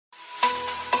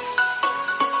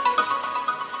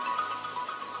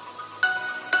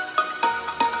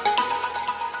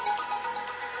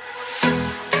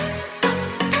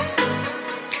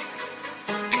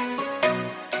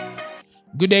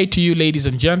Good day to you, ladies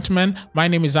and gentlemen. My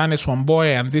name is Ernest,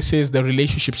 and this is the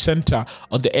Relationship Center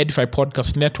of the Edify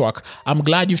Podcast Network. I'm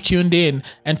glad you've tuned in,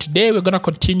 and today we're going to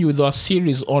continue with our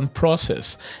series on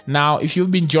process. Now, if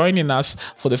you've been joining us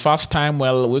for the first time,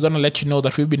 well, we're going to let you know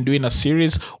that we've been doing a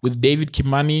series with David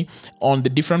Kimani on the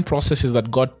different processes that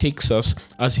God takes us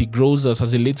as He grows us,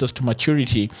 as He leads us to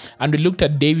maturity. And we looked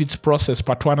at David's process,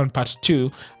 part 1 and part 2.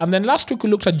 And then last week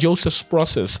we looked at Joseph's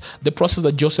process, the process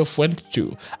that Joseph went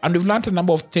through. And we've learned a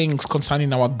number of things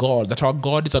concerning our God, that our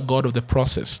God is a God of the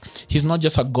process. He's not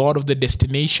just a God of the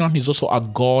destination, He's also a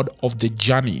God of the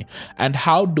journey. And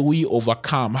how do we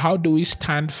overcome? How do we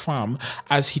stand firm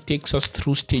as He takes us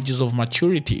through stages of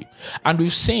maturity? And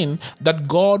we've seen that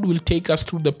God will take us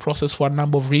through the process for a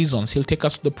number of reasons. He'll take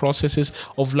us through the processes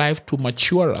of life to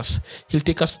mature us. He'll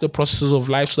take us through the processes of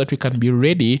life so that we can be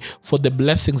ready for the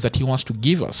blessings that He wants to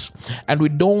give us. And we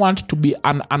don't want to be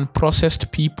an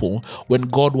unprocessed people when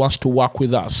God wants to work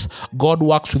with us. God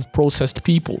works with processed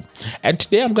people. And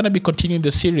today I'm going to be continuing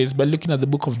the series by looking at the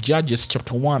book of Judges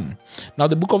chapter 1. Now,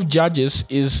 the book of Judges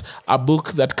is a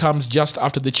book that comes just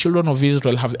after the children of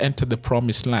Israel have entered the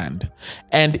promised land.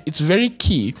 And it's very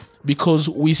key because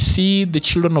we see the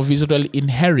children of Israel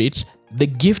inherit the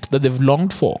gift that they've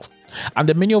longed for. And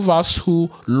the many of us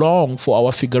who long for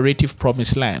our figurative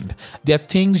promised land, there are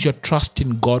things you're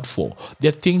trusting God for. There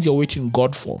are things you're waiting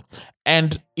God for.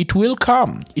 And it will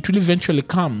come. It will eventually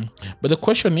come. But the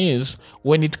question is,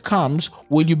 when it comes,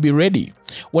 will you be ready?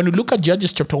 When we look at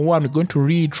Judges chapter 1, we're going to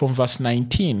read from verse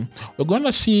 19. We're going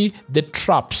to see the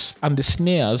traps and the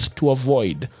snares to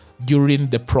avoid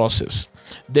during the process.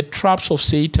 The traps of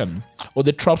Satan or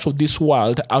the traps of this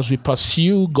world as we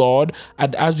pursue God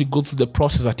and as we go through the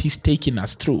process that He's taking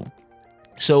us through.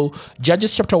 So,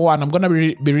 Judges chapter 1, I'm going to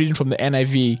be reading from the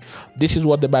NIV. This is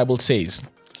what the Bible says.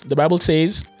 The Bible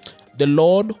says, "The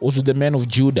Lord was with the men of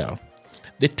Judah.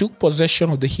 They took possession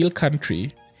of the hill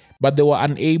country, but they were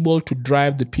unable to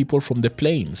drive the people from the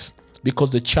plains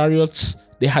because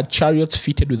they had chariots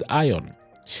fitted with iron.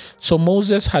 So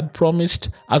Moses had promised,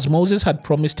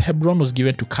 Hebron was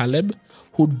given to Caleb,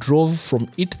 who drove from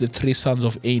it the 3 sons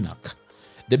of Anak.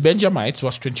 The Benjamites,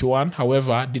 verse 21,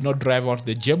 however, did not drive out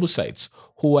the Jebusites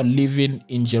who were living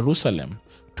in Jerusalem.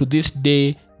 To this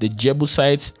day, the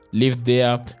Jebusites lived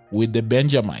there with the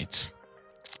Benjamites."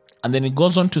 And then it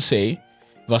goes on to say,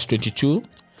 verse 22,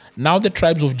 "Now the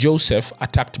tribes of Joseph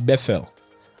attacked Bethel,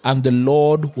 and the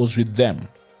Lord was with them.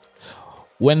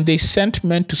 When they sent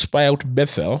men to spy out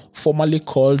Bethel, formerly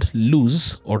called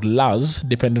Luz or Luz,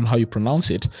 depending on how you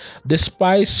pronounce it, the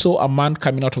spies saw a man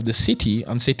coming out of the city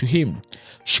and said to him,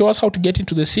 'Show us how to get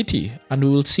into the city, and we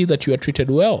will see that you are treated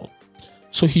well.'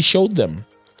 So he showed them,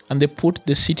 and they put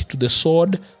the city to the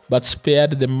sword, but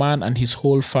spared the man and his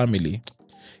whole family.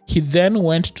 He then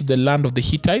went to the land of the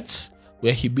Hittites,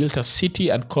 where he built a city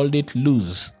and called it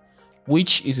Luz,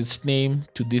 which is its name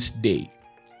to this day."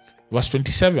 Verse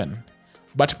 27,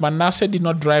 "But Manasseh did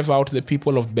not drive out the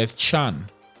people of Beth-shan,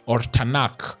 or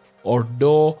Tanakh, or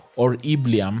Do, or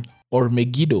Ibleam, or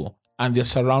Megiddo, and their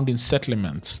surrounding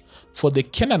settlements, for the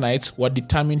Canaanites were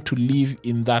determined to live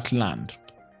in that land.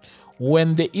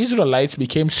 When the Israelites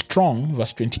became strong,"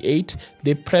 verse 28,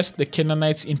 "they pressed the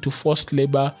Canaanites into forced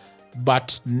labor,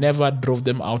 but never drove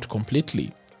them out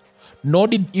completely. Nor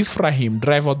did Ephraim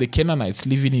drive out the Canaanites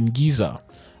living in Giza,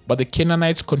 but the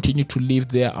Canaanites continued to live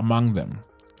there among them.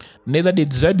 Neither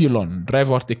did Zebulun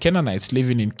drive out the Canaanites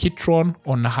living in Kitron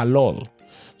or Nahalol.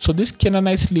 So these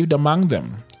Canaanites lived among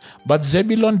them, but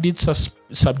Zebulun did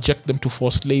subject them to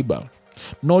forced labor.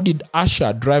 Nor did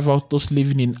Asher drive out those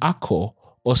living in Akko,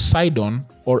 or Sidon,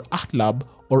 or Ahlab,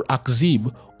 or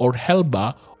Akzib, or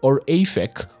Helba, or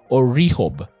Aphek, or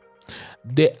Rehob.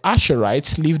 The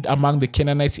Asherites lived among the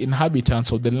Canaanites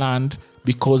inhabitants of the land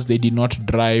because they did not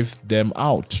drive them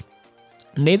out.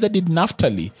 Neither did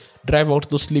Naphtali drive out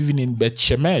those living in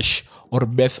Beth-Shemesh or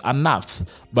Beth-Anath,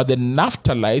 but the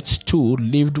Naphtalites too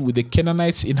lived with the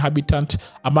Canaanites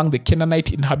among the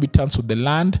Canaanite inhabitants of the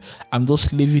land, and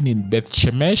those living in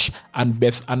Beth-Shemesh and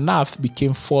Beth-Anath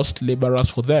became forced laborers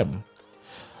for them."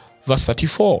 Verse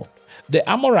 34, "The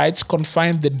Amorites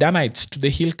confined the Danites to the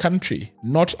hill country,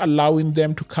 not allowing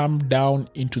them to come down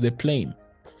into the plain."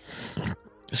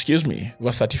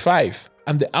 Verse 35,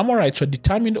 "And the Amorites were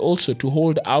determined also to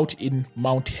hold out in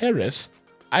Mount Heres,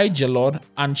 Aijalon,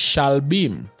 and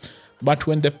Shalbim. But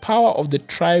when the power of the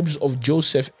tribes of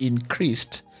Joseph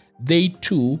increased, they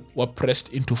too were pressed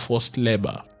into forced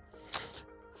labor."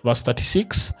 Verse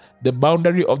 36, "The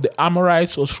boundary of the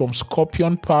Amorites was from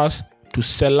Scorpion Pass to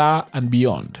Selah and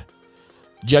beyond."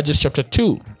 Judges chapter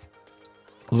 2,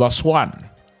 verse 1,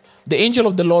 "The angel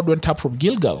of the Lord went up from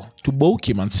Gilgal to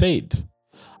Bochim and said,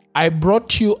 I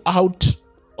brought you out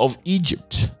of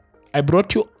Egypt. I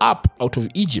brought you up out of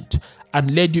Egypt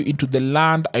and led you into the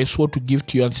land I swore to give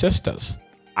to your ancestors.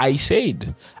 I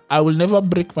said, I will never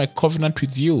break my covenant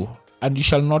with you, and you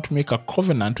shall not make a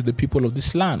covenant with the people of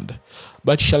this land,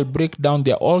 but shall break down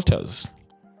their altars.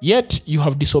 Yet you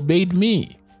have disobeyed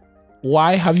me.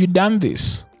 Why have you done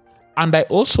this? And I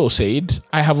have also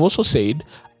said,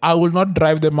 I will not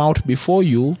drive them out before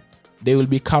you. They will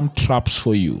become traps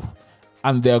for you,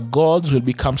 and their gods will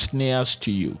become snares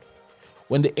to you.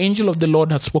 When the angel of the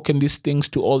Lord had spoken these things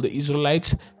to all the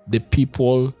Israelites, the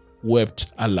people wept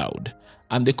aloud.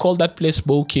 And they called that place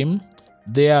Bochim.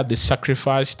 There they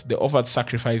offered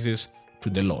sacrifices to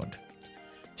the Lord.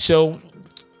 So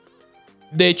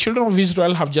the children of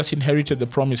Israel have just inherited the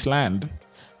promised land,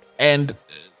 and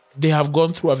they have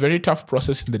gone through a very tough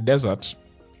process in the desert,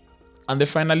 and they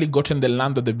finally gotten the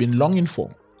land that they've been longing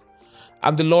for.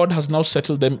 And the Lord has now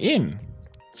settled them in.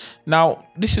 Now,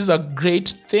 this is a great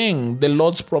thing. The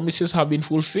Lord's promises have been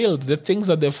fulfilled. The things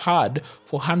that they've had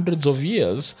for hundreds of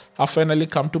years have finally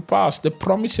come to pass. The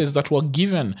promises that were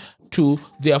given to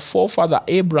their forefather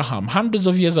Abraham hundreds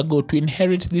of years ago to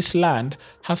inherit this land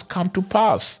has come to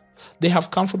pass. They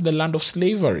have come from the land of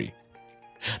slavery.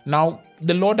 Now,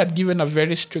 the Lord had given a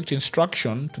very strict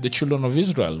instruction to the children of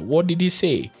Israel. What did he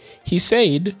say? He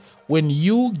said, when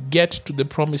you get to the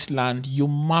promised land, you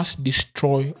must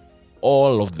destroy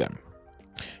all of them.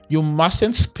 You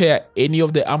mustn't spare any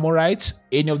of the Amorites,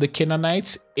 any of the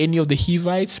Canaanites, any of the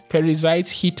Hivites,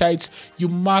 Perizzites, Hittites. You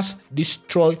must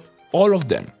destroy all of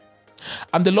them.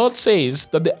 And the Lord says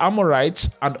that the Amorites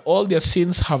and all their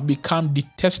sins have become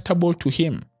detestable to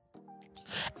him,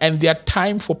 and their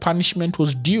time for punishment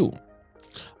was due.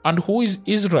 And who is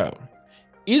Israel?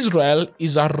 Israel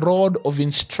is a rod of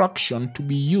instruction to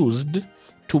be used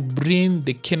to bring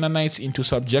the Canaanites into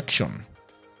subjection.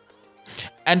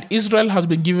 And Israel has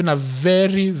been given a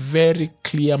very, very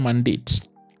clear mandate.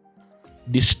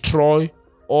 Destroy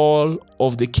all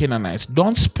of the Canaanites.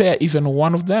 Don't spare even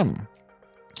one of them.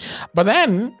 But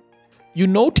then you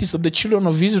notice that the children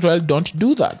of Israel don't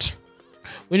do that.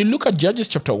 When you look at Judges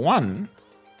chapter 1,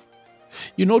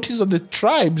 you notice that the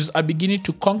tribes are beginning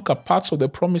to conquer parts of the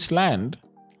promised land,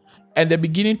 and they're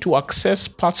beginning to access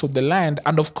parts of the land.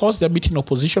 And of course, they're meeting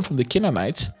opposition from the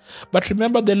Canaanites. But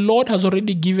remember, the Lord has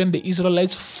already given the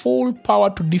Israelites full power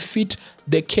to defeat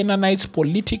the Canaanites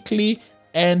politically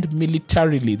and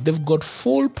militarily. They've got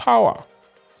full power.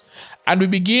 And we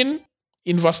begin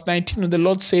in verse 19 with the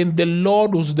Lord saying, the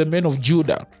Lord was the men of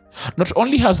Judah. Not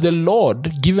only has the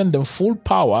Lord given them full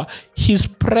power, his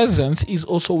presence is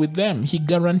also with them. He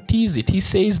guarantees it. He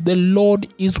says the Lord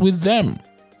is with them.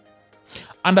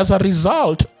 And as a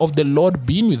result of the Lord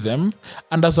being with them,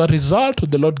 and as a result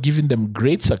of the Lord giving them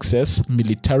great success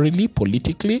militarily,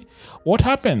 politically, what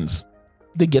happens?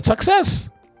 They get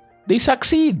success. They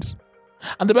succeed.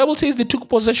 And the Bible says they took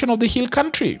possession of the hill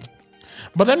country.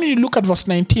 But then when you look at verse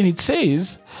 19, it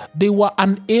says they were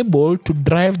unable to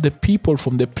drive the people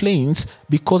from the plains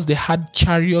because they had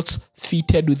chariots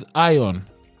fitted with iron.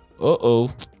 So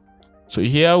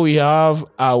here we have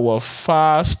our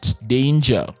first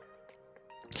danger.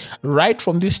 Right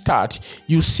from this start,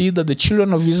 you see that the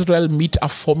children of Israel meet a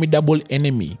formidable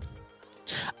enemy.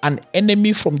 An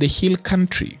enemy from the hill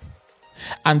country.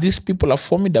 And these people are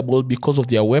formidable because of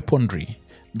their weaponry.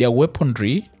 Their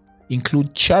weaponry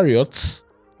include chariots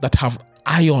that have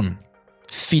iron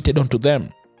fitted onto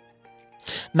them.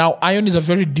 Now, iron is a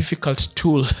very difficult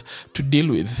tool to deal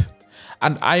with.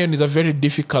 And iron is a very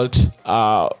difficult,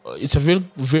 it's a very,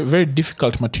 very, very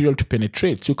difficult material to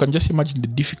penetrate. So you can just imagine the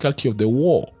difficulty of the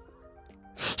war.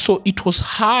 So it was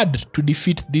hard to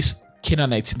defeat these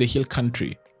Canaanites in the hill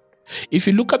country. If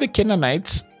you look at the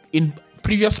Canaanites in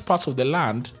previous parts of the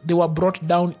land, they were brought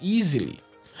down easily.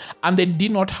 And they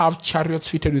did not have chariots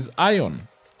fitted with iron.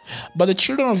 But the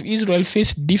children of Israel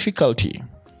faced difficulty.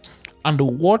 And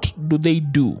what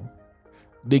do?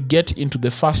 They get into the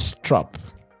first trap.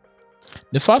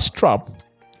 The first trap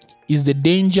is the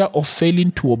danger of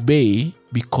failing to obey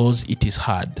because it is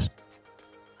hard.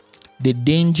 The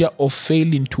danger of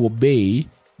failing to obey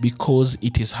because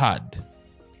it is hard.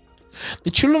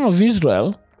 The children of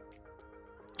Israel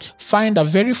find a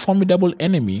very formidable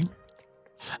enemy,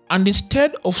 and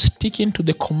instead of sticking to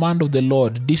the command of the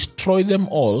Lord, destroy them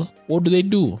all, what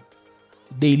do?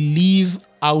 They leave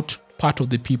out part of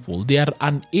the people. They are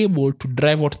unable to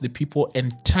drive out the people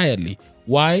entirely.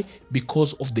 Why?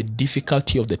 Because of the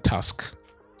difficulty of the task.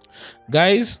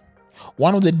 Guys,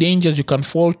 one of the dangers you can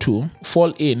fall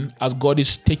in as God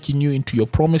is taking you into your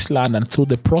promised land and through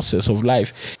the process of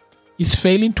life is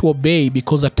failing to obey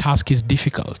because the task is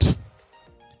difficult.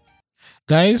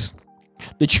 Guys,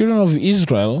 the children of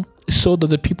Israel saw that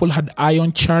the people had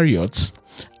iron chariots,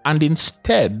 and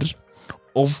instead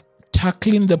of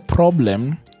tackling the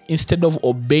problem, instead of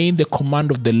obeying the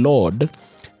command of the Lord,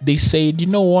 they said, you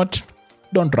know what?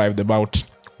 Don't drive them out.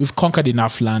 We've conquered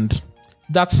enough land.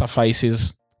 That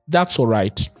suffices. That's all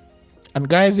right. And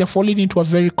guys, they're falling into a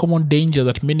very common danger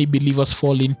that many believers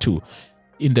fall into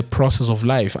in the process of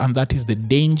life, and that is the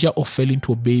danger of failing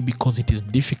to obey because it is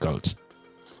difficult.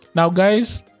 Now,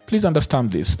 guys, please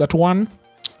understand this, that one,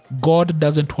 God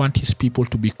doesn't want his people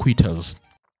to be quitters.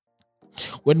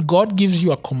 When God gives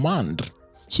you a command,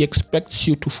 he expects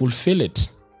you to fulfill it.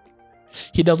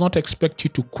 He does not expect you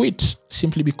to quit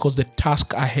simply because the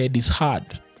task ahead is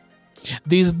hard.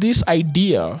 There's this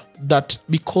idea that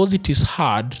because it is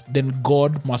hard, then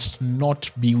God must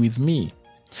not be with me.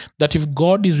 That if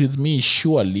God is with me,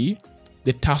 surely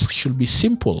the task should be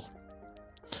simple.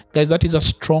 Guys, that is a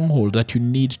stronghold that you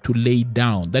need to lay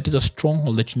down. That is a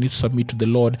stronghold that you need to submit to the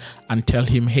Lord and tell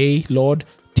him, hey, Lord,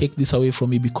 take this away from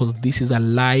me because this is a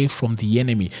lie from the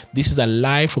enemy. This is a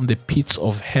lie from the pits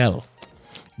of hell.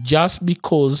 Just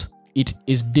because it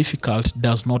is difficult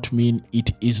does not mean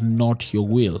it is not your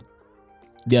will.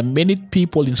 There are many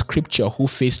people in scripture who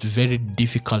faced very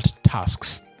difficult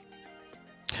tasks.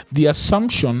 The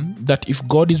assumption that if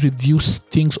God is with you,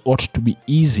 things ought to be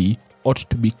easy, ought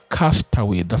to be cast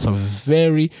away. That's a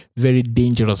very, very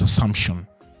dangerous assumption.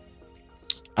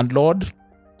 And Lord,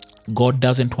 God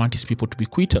doesn't want his people to be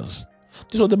quitters.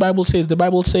 This is what the Bible says. The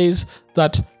Bible says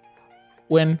that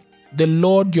when the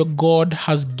Lord your God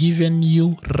has given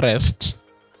you rest,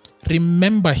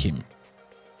 remember him.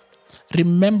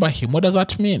 Remember him. What does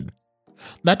that mean?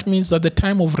 That means that the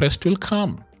time of rest will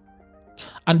come.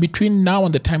 And between now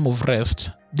and the time of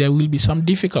rest, there will be some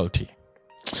difficulty.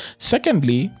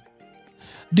 Secondly,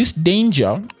 this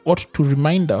danger ought to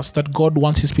remind us that God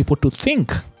wants his people to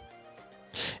think.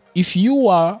 If you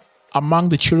are among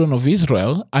the children of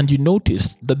Israel and you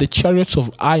noticed that the chariots of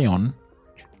iron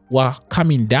were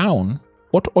coming down,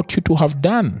 what ought you to have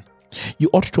done? You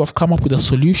ought to have come up with a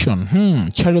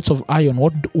solution. Chariots of iron,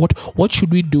 what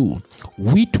should we do?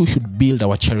 We too should build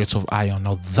our chariots of iron.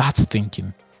 Now that's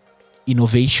thinking.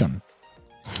 Innovation.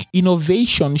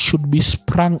 Innovation should be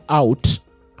sprung out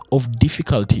of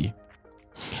difficulty.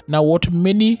 Now, what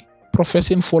many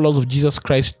professing followers of Jesus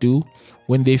Christ do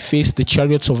when they face the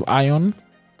chariots of iron,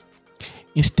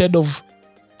 instead of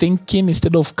thinking,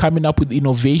 instead of coming up with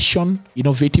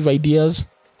innovative ideas,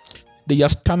 they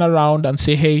just turn around and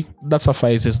say, hey, that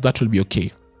suffices, that will be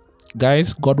okay.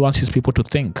 Guys, God wants his people to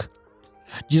think.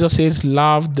 Jesus said,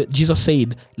 love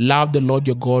the Lord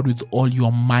your God with all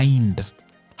your mind.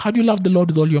 How do you love the Lord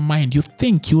with all your mind? You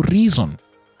think, you reason.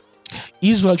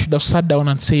 Israel should have sat down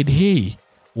and said, hey,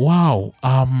 wow,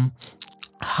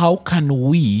 how can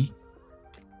we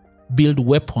build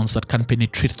weapons that can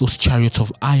penetrate those chariots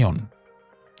of iron?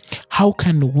 How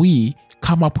can we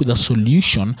come up with a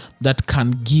solution that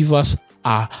can give us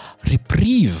a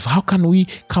reprieve? How can we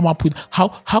come up with,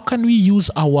 how can we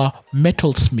use our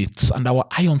metalsmiths and our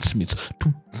ironsmiths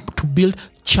to build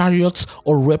chariots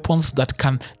or weapons that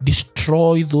can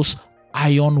destroy those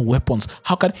iron weapons?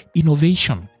 How can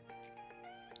innovation?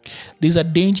 There's a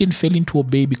danger in failing to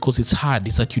obey because it's hard.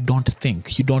 It's that you don't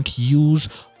think. You don't use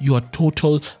your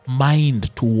total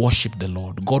mind to worship the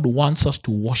Lord. God wants us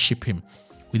to worship him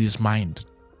with his mind,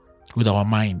 with our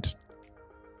mind.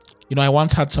 You know, I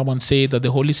once had someone say that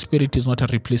the Holy Spirit is not a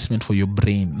replacement for your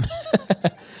brain.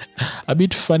 A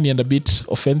bit funny and a bit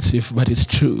offensive, but it's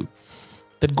true.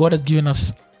 That God has given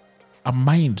us a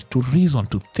mind to reason,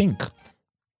 to think.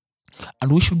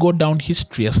 And we should go down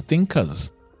history as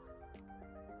thinkers.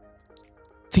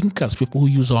 Thinkers, people who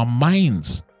use our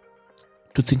minds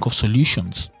to think of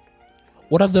solutions.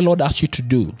 What has the Lord asked you to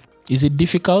do? Is it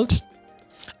difficult?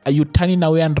 Are you turning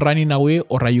away and running away,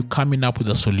 or are you coming up with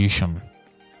a solution?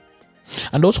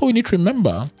 And also we need to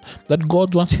remember that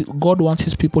God wants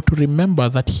his people to remember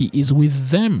that he is with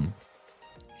them.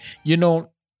 You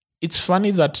know, it's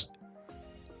funny that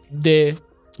the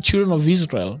children of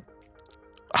Israel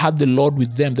had the Lord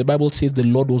with them. The Bible says the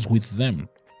Lord was with them.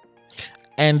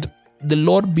 And the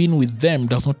Lord being with them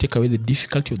does not take away the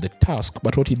difficulty of the task,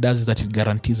 but what it does is that it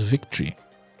guarantees victory.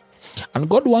 And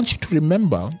God wants you to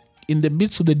remember in the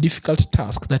midst of the difficult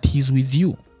task that he is with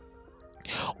you.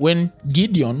 When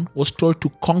Gideon was told to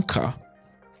conquer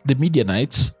the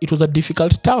Midianites, it was a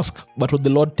difficult task. But what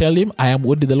did the Lord tell him?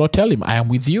 What did the Lord tell him? I am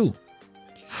with you.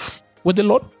 When the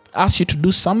Lord asks you to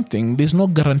do something, there's no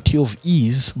guarantee of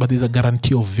ease, but there's a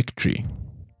guarantee of victory.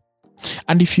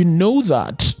 And if you know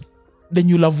that, then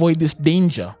you'll avoid this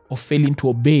danger of failing to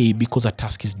obey because a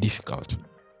task is difficult.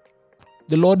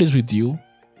 The Lord is with you.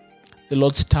 The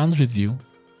Lord stands with you.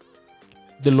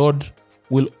 The Lord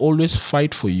will always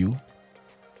fight for you.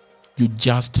 You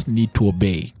just need to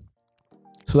obey.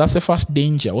 So that's the first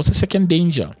danger. What's the second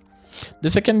danger? The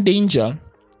second danger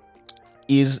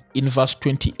is in verse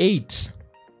 28.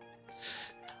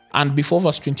 And before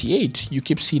verse 28, you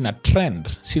keep seeing a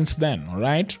trend since then, all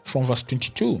right? From verse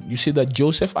 22, you see that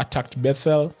Joseph attacked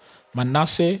Bethel,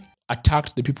 Manasseh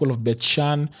attacked the people of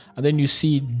Beth-shan, and then you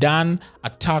see Dan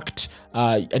attacked,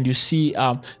 and you see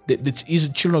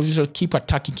the children of Israel keep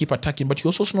attacking. But you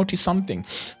also notice something,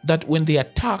 that when they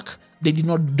attack, they do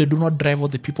not drive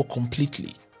out the people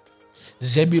completely.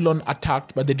 Zebulun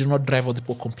attacked, but they did not drive out the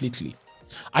people completely.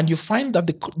 And you find that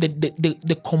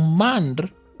the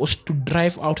command was to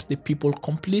drive out the people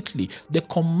completely. The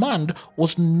command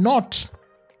was not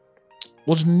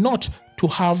to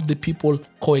have the people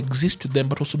coexist with them,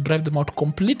 but was to drive them out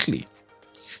completely.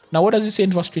 Now, what does it say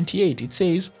in verse 28? It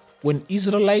says, when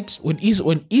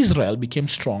Israel became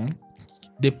strong,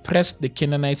 they pressed the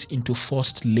Canaanites into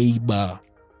forced labor.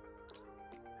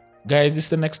 Guys, this is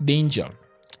the next danger.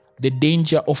 The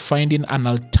danger of finding an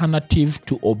alternative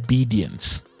to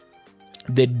obedience.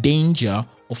 The danger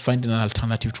of finding an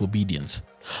alternative to obedience.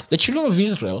 The children of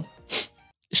Israel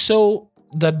saw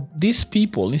that these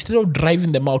people, instead of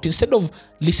driving them out, instead of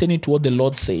listening to what the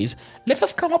Lord says, let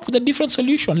us come up with a different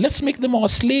solution. Let's make them our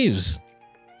slaves.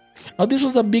 Now, this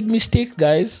was a big mistake,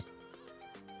 guys,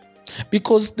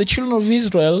 because the children of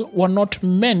Israel were not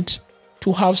meant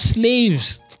to have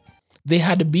slaves. They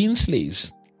had been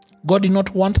slaves. God did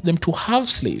not want them to have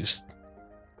slaves.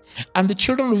 And the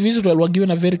children of Israel were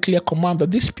given a very clear command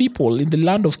that these people in the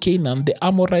land of Canaan, the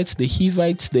Amorites, the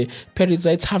Hivites, the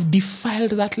Perizzites, have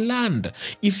defiled that land.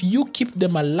 If you keep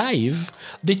them alive,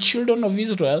 the children of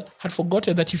Israel had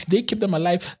forgotten that if they keep them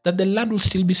alive, that the land will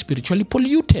still be spiritually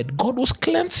polluted. God was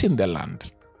cleansing the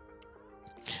land.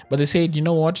 But they said, you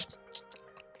know what?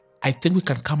 I think we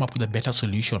can come up with a better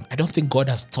solution. I don't think God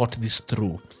has thought this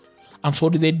through. And so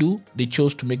what did they do? They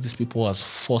chose to make these people as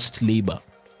forced labor,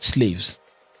 slaves.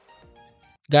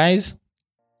 Guys,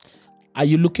 are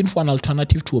you looking for an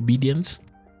alternative to obedience?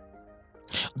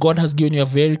 God has given you a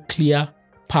very clear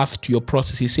path to your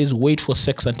process. He says, wait for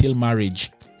sex until marriage.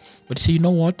 But you say, you know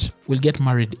what? We'll get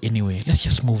married anyway. Let's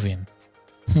just move in.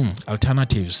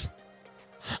 Alternatives.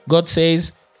 God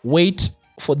says, wait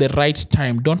for the right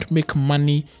time. Don't make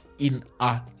money in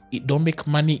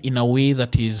a way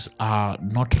that is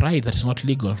not right, that is not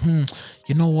legal.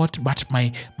 You know what? But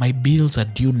my bills are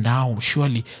due now.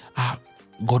 Surely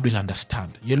God will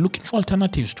understand. You're looking for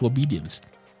alternatives to obedience.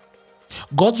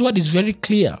 God's word is very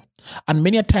clear. And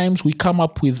many times we come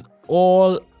up with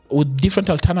different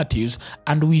alternatives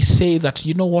and we say that,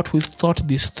 you know what, we've thought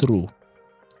this through.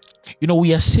 You know,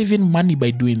 we are saving money by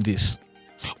doing this.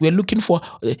 We are looking for,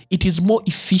 it is more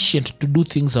efficient to do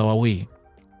things our way.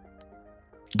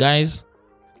 Guys,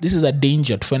 this is a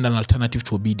danger to find an alternative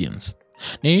to obedience.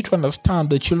 Now you need to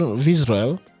understand the children of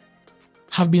Israel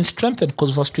have been strengthened,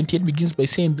 because verse 28 begins by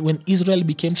saying, when Israel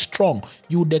became strong,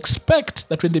 you would expect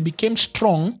that when they became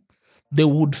strong, they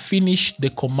would finish the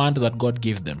command that God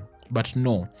gave them. But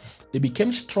no, they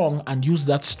became strong and used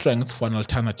that strength for an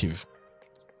alternative.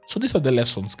 So these are the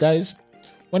lessons, guys.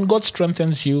 When God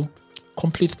strengthens you,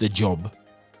 complete the job.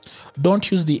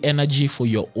 Don't use the energy for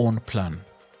your own plan.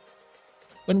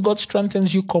 When God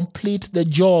strengthens you, complete the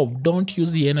job. Don't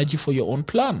use the energy for your own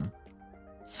plan.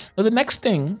 Now, the next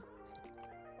thing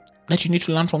that you need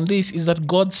to learn from this is that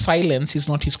God's silence is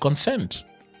not his consent.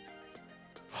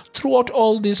 Throughout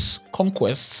all these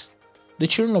conquests, the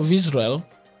children of Israel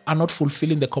are not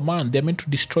fulfilling the command. They're meant to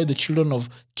destroy the children of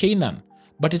Canaan.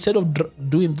 But instead of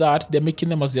doing that, they're making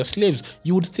them as their slaves.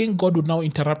 You would think God would now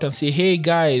interrupt and say, hey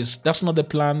guys, that's not the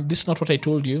plan. This is not what I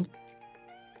told you.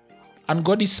 And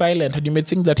God is silent, and you may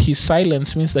think that his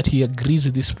silence means that he agrees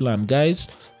with this plan. Guys,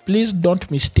 please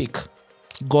don't mistake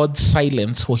God's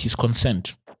silence for his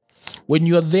consent. When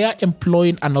you are there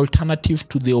employing an alternative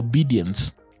to the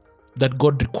obedience that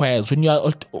God requires,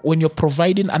 when you're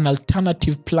providing an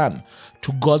alternative plan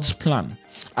to God's plan,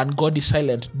 and God is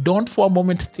silent, don't for a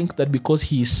moment think that because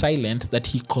he is silent that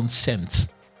he consents.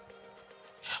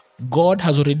 God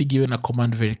has already given a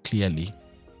command very clearly.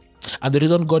 And the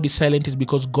reason God is silent is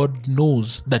because God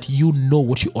knows that you know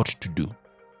what you ought to do.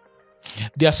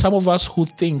 There are some of us who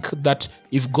think that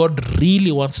if God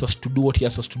really wants us to do what he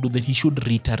asks us to do, then he should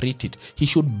reiterate it. He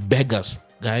should beg us.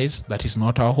 Guys, that is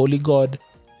not our holy God.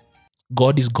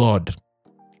 God is God.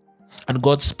 And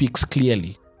God speaks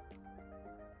clearly.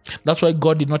 That's why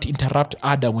God did not interrupt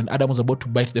Adam when Adam was about to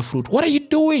bite the fruit. What are you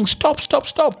doing? Stop.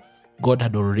 God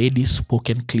had already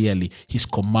spoken clearly. His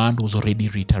command was already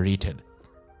reiterated.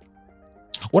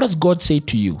 What does God say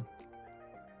to you?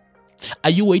 Are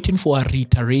you waiting for a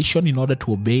reiteration in order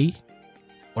to obey?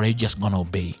 Or are you just going to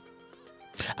obey?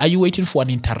 Are you waiting for an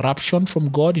interruption from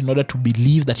God in order to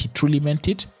believe that He truly meant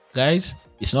it? Guys,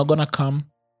 it's not going to come.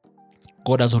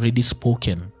 God has already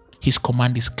spoken. His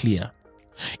command is clear.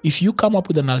 If you come up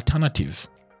with an alternative,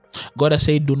 God has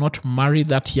said, do not marry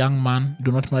that young man,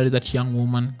 do not marry that young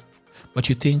woman, but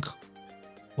you think,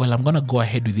 well, I'm going to go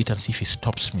ahead with it and see if He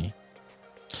stops me.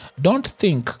 Don't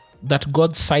think that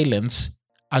God's silence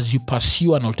as you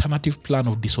pursue an alternative plan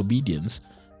of disobedience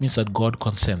means that God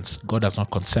consents. God does not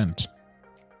consent.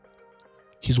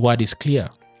 His word is clear.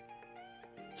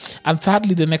 And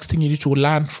thirdly, the next thing you need to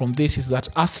learn from this is that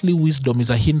earthly wisdom is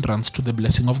a hindrance to the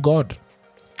blessing of God.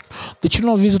 The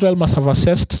children of Israel must have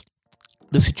assessed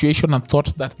the situation and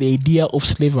thought that the idea of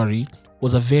slavery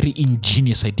was a very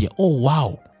ingenious idea. Oh,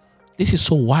 wow, this is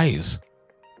so wise.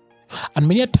 And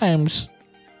many times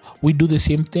we do the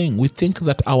same thing. We think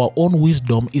that our own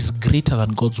wisdom is greater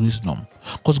than God's wisdom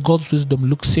because God's wisdom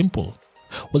looks simple.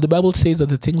 Well, the Bible says that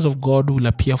the things of God will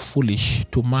appear foolish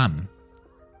to man.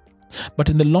 But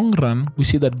in the long run, we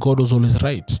see that God was always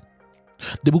right.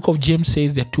 The book of James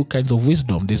says there are two kinds of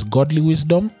wisdom. There's godly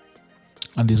wisdom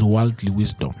and there's worldly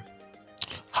wisdom.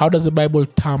 How does the Bible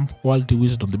term worldly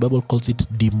wisdom? The Bible calls it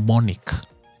demonic.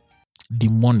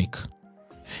 Demonic.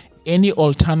 Any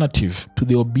alternative to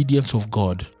the obedience of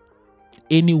God,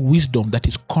 any wisdom that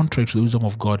is contrary to the wisdom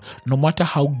of God, no matter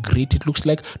how great it looks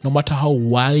like, no matter how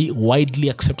widely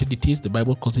accepted it is, the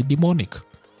Bible calls it demonic.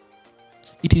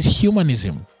 It is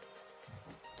humanism.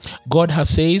 God has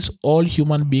says all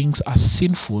human beings are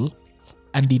sinful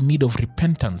and in need of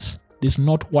repentance. There's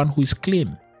not one who is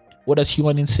clean. What does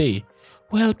humanism say?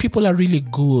 Well, people are really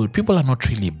good. People are not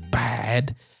really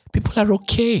bad. People are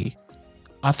okay.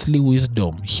 Earthly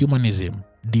wisdom, humanism,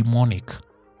 demonic.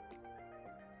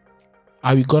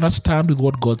 Are we going to stand with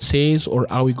what God says,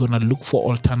 or are we going to look for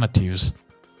alternatives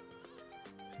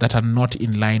that are not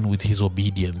in line with His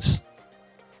obedience?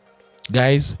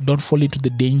 Guys, don't fall into the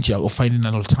danger of finding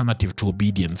an alternative to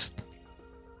obedience.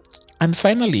 And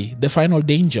finally, the final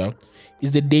danger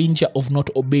is the danger of not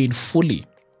obeying fully.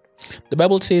 The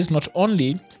Bible says not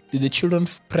only did the children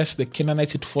press the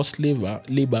Canaanites into forced labor,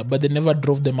 but they never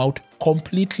drove them out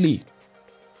completely.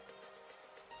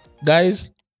 Guys,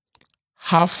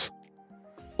 half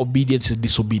obedience is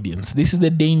disobedience. This is the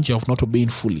danger of not obeying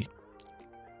fully.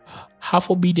 Half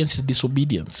obedience is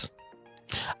disobedience.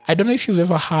 I don't know if you've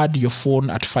ever had your phone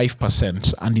at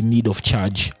 5% and in need of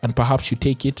charge, and perhaps you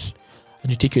take it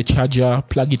and you take your charger,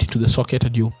 plug it into the socket,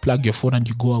 and you plug your phone and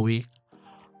you go away.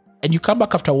 And you come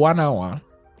back after 1 hour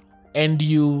and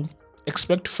you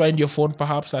expect to find your phone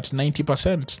perhaps at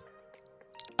 90%.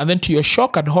 And then to your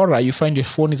shock and horror, you find your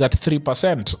phone is at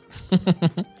 3%.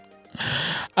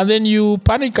 And then you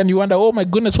panic and you wonder, oh my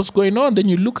goodness, what's going on? Then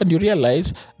you look and you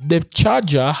realize the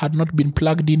charger had not been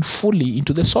plugged in fully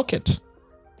into the socket.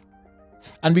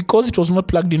 And because it was not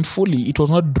plugged in fully, it was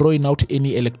not drawing out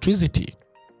any electricity.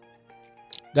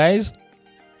 Guys,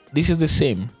 this is the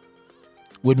same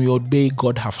when we obey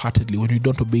God half-heartedly, when we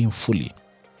don't obey Him fully.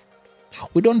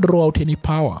 We don't draw out any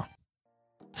power.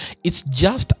 It's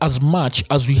just as much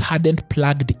as we hadn't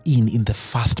plugged in the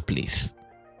first place.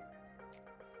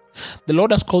 The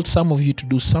Lord has called some of you to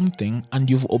do something and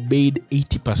you've obeyed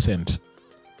 80%.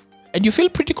 And you feel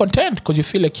pretty content because you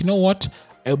feel like, you know what?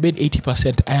 I obeyed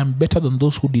 80%. I am better than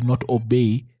those who did not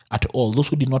obey at all. Those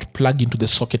who did not plug into the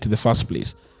socket in the first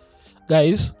place.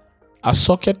 Guys, a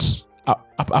socket,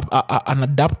 an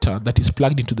adapter that is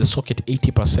plugged into the socket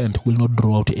 80% will not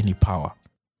draw out any power.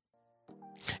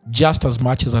 Just as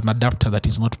much as an adapter that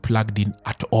is not plugged in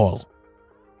at all.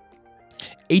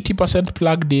 80%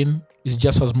 plugged in is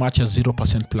just as much as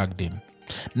 0% plugged in.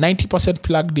 90%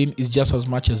 plugged in is just as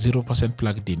much as 0%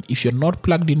 plugged in. If you're not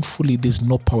plugged in fully, there's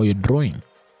no power you're drawing.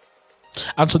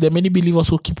 And so there are many believers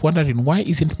who keep wondering, why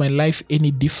isn't my life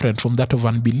any different from that of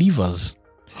unbelievers?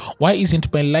 Why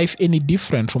isn't my life any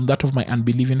different from that of my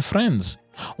unbelieving friends?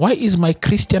 Why is my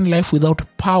Christian life without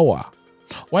power?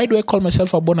 Why do I call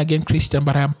myself a born-again Christian,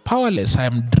 but I am powerless, I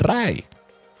am dry?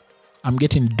 I'm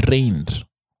getting drained.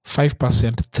 5%,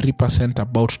 3%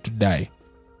 about to die.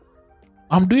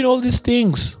 I'm doing all these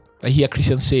things. I hear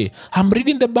Christians say, I'm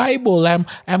reading the Bible, I'm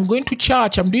going to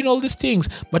church, I'm doing all these things.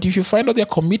 But if you find out their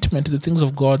commitment to the things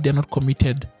of God, they're not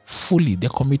committed fully, they're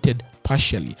committed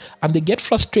partially. And they get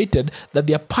frustrated that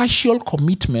their partial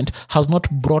commitment has not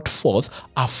brought forth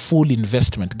a full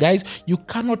investment. Guys, you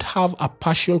cannot have a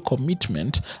partial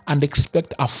commitment and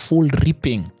expect a full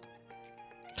reaping.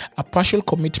 A partial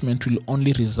commitment will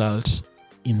only result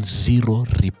in zero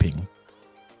reaping.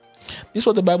 This is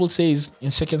what the Bible says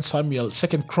in Second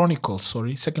Chronicles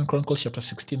chapter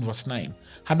 16, verse 9.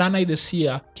 Hanani the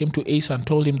seer came to Asa and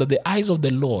told him that the eyes of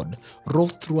the Lord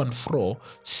roved through and fro,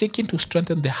 seeking to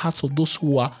strengthen the hearts of those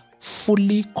who are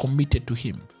fully committed to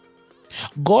him.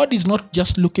 God is not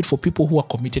just looking for people who are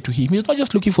committed to him. He's not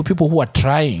just looking for people who are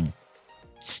trying.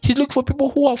 He's looking for people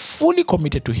who are fully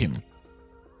committed to him.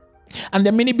 And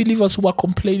there are many believers who are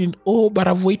complaining, oh, but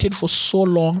I've waited for so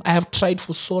long. I have tried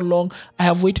for so long. I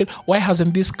have waited. Why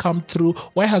hasn't this come through?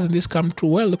 Why hasn't this come through?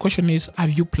 Well, the question is,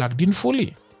 have you plugged in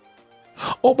fully?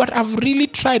 Oh, but I've really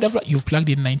tried. You've plugged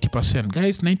in 90%.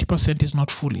 Guys, 90% is not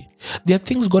fully. There are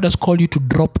things God has called you to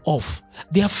drop off.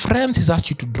 There are friends He's asked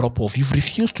you to drop off. You've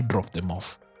refused to drop them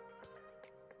off.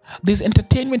 There's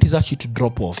entertainment He's asked you to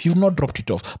drop off. You've not dropped it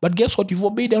off. But guess what? You've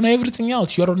obeyed on everything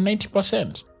else. You're on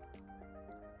 90%.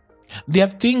 There are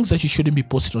things that you shouldn't be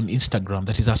posting on Instagram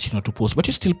that He's asked you not to post, but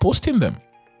you're still posting them.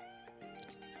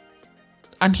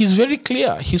 And He's very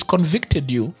clear. He's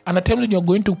convicted you. And at times when you're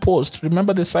going to post,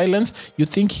 remember the silence? You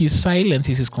think His silence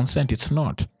is His consent. It's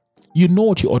not. You know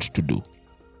what you ought to do.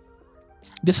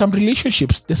 There's some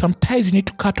relationships, there's some ties you need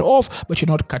to cut off, but you're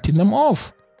not cutting them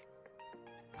off.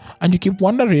 And you keep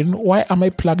wondering, why am I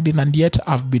plugged in and yet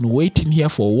I've been waiting here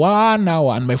for 1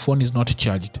 hour and my phone is not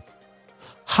charged?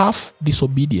 Half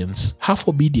obedience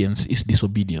is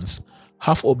disobedience.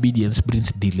 Half obedience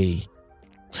brings delay.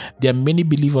 There are many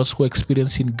believers who are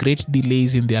experiencing great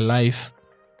delays in their life.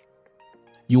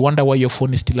 You wonder why your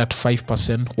phone is still at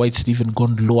 5%, why it's even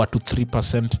gone lower to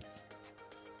 3%.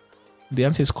 The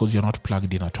answer is because you're not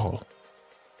plugged in at all.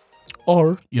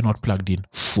 Or you're not plugged in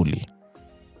fully.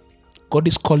 God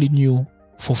is calling you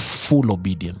for full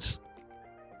obedience.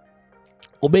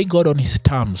 Obey God on His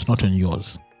terms, not on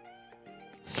yours.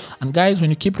 And guys, when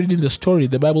you keep reading the story,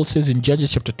 the Bible says in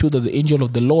Judges chapter 2 that the angel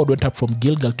of the Lord went up from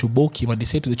Gilgal to Bochim, and he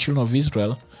said to the children of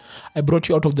Israel, I brought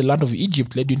you out of the land of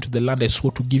Egypt, led you into the land I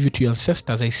swore to give you to your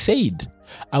ancestors. I said,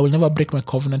 I will never break my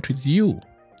covenant with you,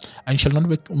 and you shall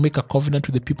not make a covenant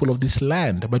with the people of this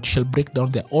land, but you shall break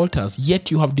down their altars.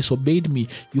 Yet you have disobeyed me.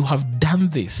 You have done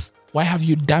this. Why have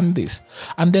you done this?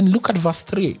 And then look at verse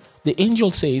 3. The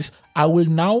angel says, I will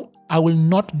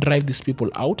not drive these people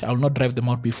out. I will not drive them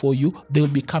out before you. They will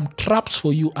become traps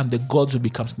for you, and the gods will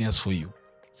become snares for you.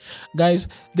 Guys,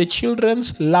 the children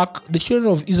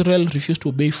of Israel refused to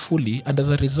obey fully, and as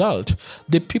a result,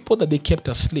 the people that they kept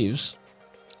as slaves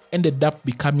ended up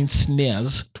becoming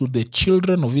snares to the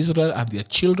children of Israel and their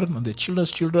children and their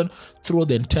children's children throughout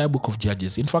the entire book of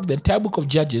Judges. In fact, the entire book of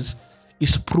Judges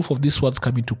is proof of these words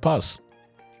coming to pass.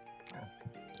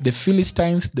 The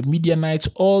Philistines, the Midianites,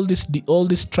 all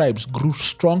these tribes grew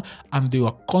strong, and they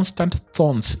were constant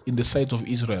thorns in the sides of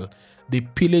Israel. They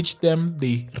pillaged them,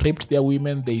 they raped their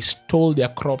women, they stole their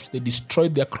crops, they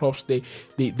destroyed their crops, they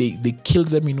killed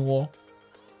them in war.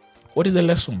 What is the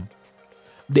lesson?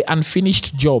 The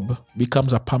unfinished job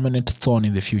becomes a permanent thorn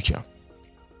in the future.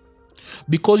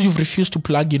 Because you've refused to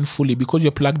plug in fully, because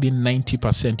you're plugged in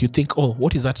 90%, you think, oh,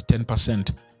 what is that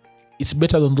 10%? It's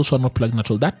better than those who are not plugged in at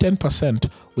all. That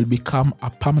 10% will become a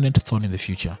permanent thorn in the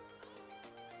future.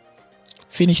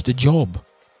 Finish the job.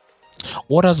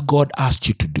 What has God asked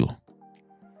you to do?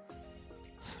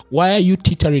 Why are you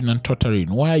teetering and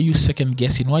tottering? Why are you second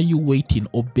guessing? Why are you waiting?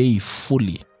 Obey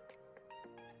fully.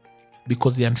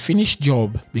 Because the unfinished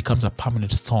job becomes a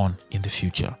permanent thorn in the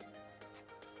future.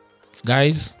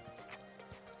 Guys,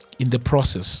 in the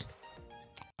process,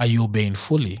 are you obeying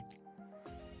fully?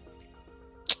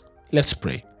 Let's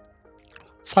pray.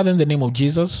 Father, in the name of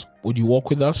Jesus, would you walk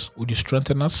with us? Would you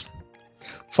strengthen us?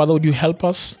 Father, would you help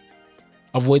us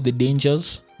avoid the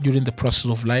dangers during the process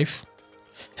of life?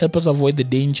 Help us avoid the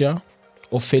danger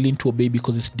of failing to obey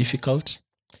because it's difficult.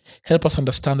 Help us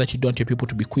understand that you don't want your people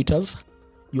to be quitters.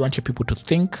 You want your people to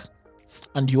think,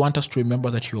 and you want us to remember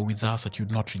that you are with us, that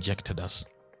you've not rejected us.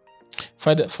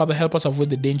 Father, help us avoid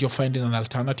the danger of finding an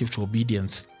alternative to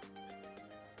obedience.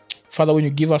 Father, when you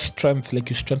give us strength like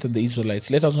you strengthened the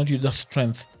Israelites, let us not use that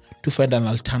strength to find an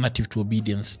alternative to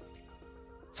obedience.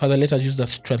 Father, let us use that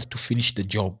strength to finish the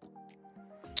job.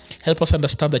 Help us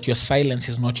understand that your silence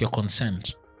is not your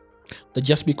consent. That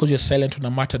just because you're silent on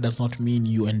a matter does not mean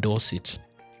you endorse it.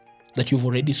 That you've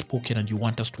already spoken and you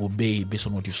want us to obey based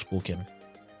on what you've spoken.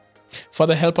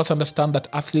 Father, help us understand that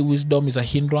earthly wisdom is a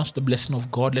hindrance to the blessing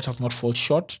of God. Let us not fall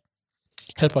short.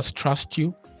 Help us trust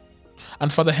you.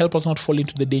 And Father, help us not fall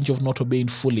into the danger of not obeying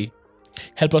fully.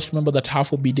 Help us remember that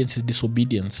half obedience is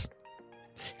disobedience.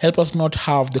 Help us not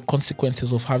have the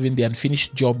consequences of having the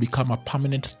unfinished job become a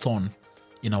permanent thorn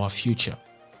in our future.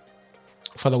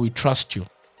 Father, we trust you.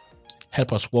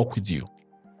 Help us walk with you.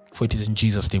 For it is in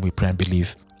Jesus' name we pray and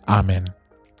believe. Amen.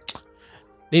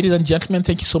 Ladies and gentlemen,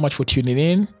 thank you so much for tuning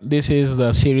in. This is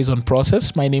the series on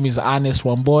process. My name is Ernest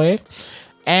Wamboye.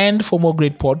 And for more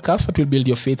great podcasts that will build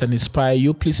your faith and inspire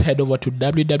you, please head over to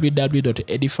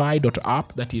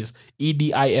www.edify.app. That is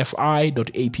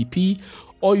edifi.app.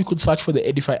 Or you could search for the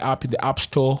Edify app in the App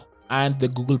Store and the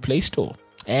Google Play Store.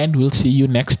 And we'll see you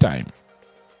next time.